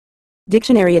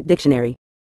Dictionary at dictionary.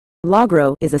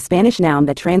 Logro is a Spanish noun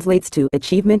that translates to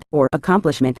achievement or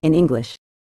accomplishment in English.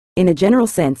 In a general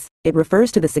sense, it refers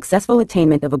to the successful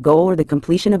attainment of a goal or the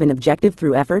completion of an objective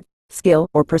through effort, skill,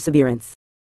 or perseverance.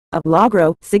 A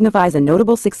logro signifies a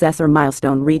notable success or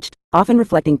milestone reached, often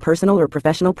reflecting personal or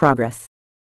professional progress.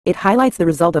 It highlights the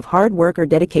result of hard work or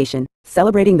dedication,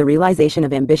 celebrating the realization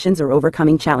of ambitions or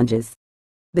overcoming challenges.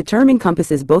 The term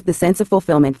encompasses both the sense of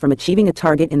fulfillment from achieving a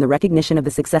target and the recognition of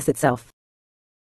the success itself.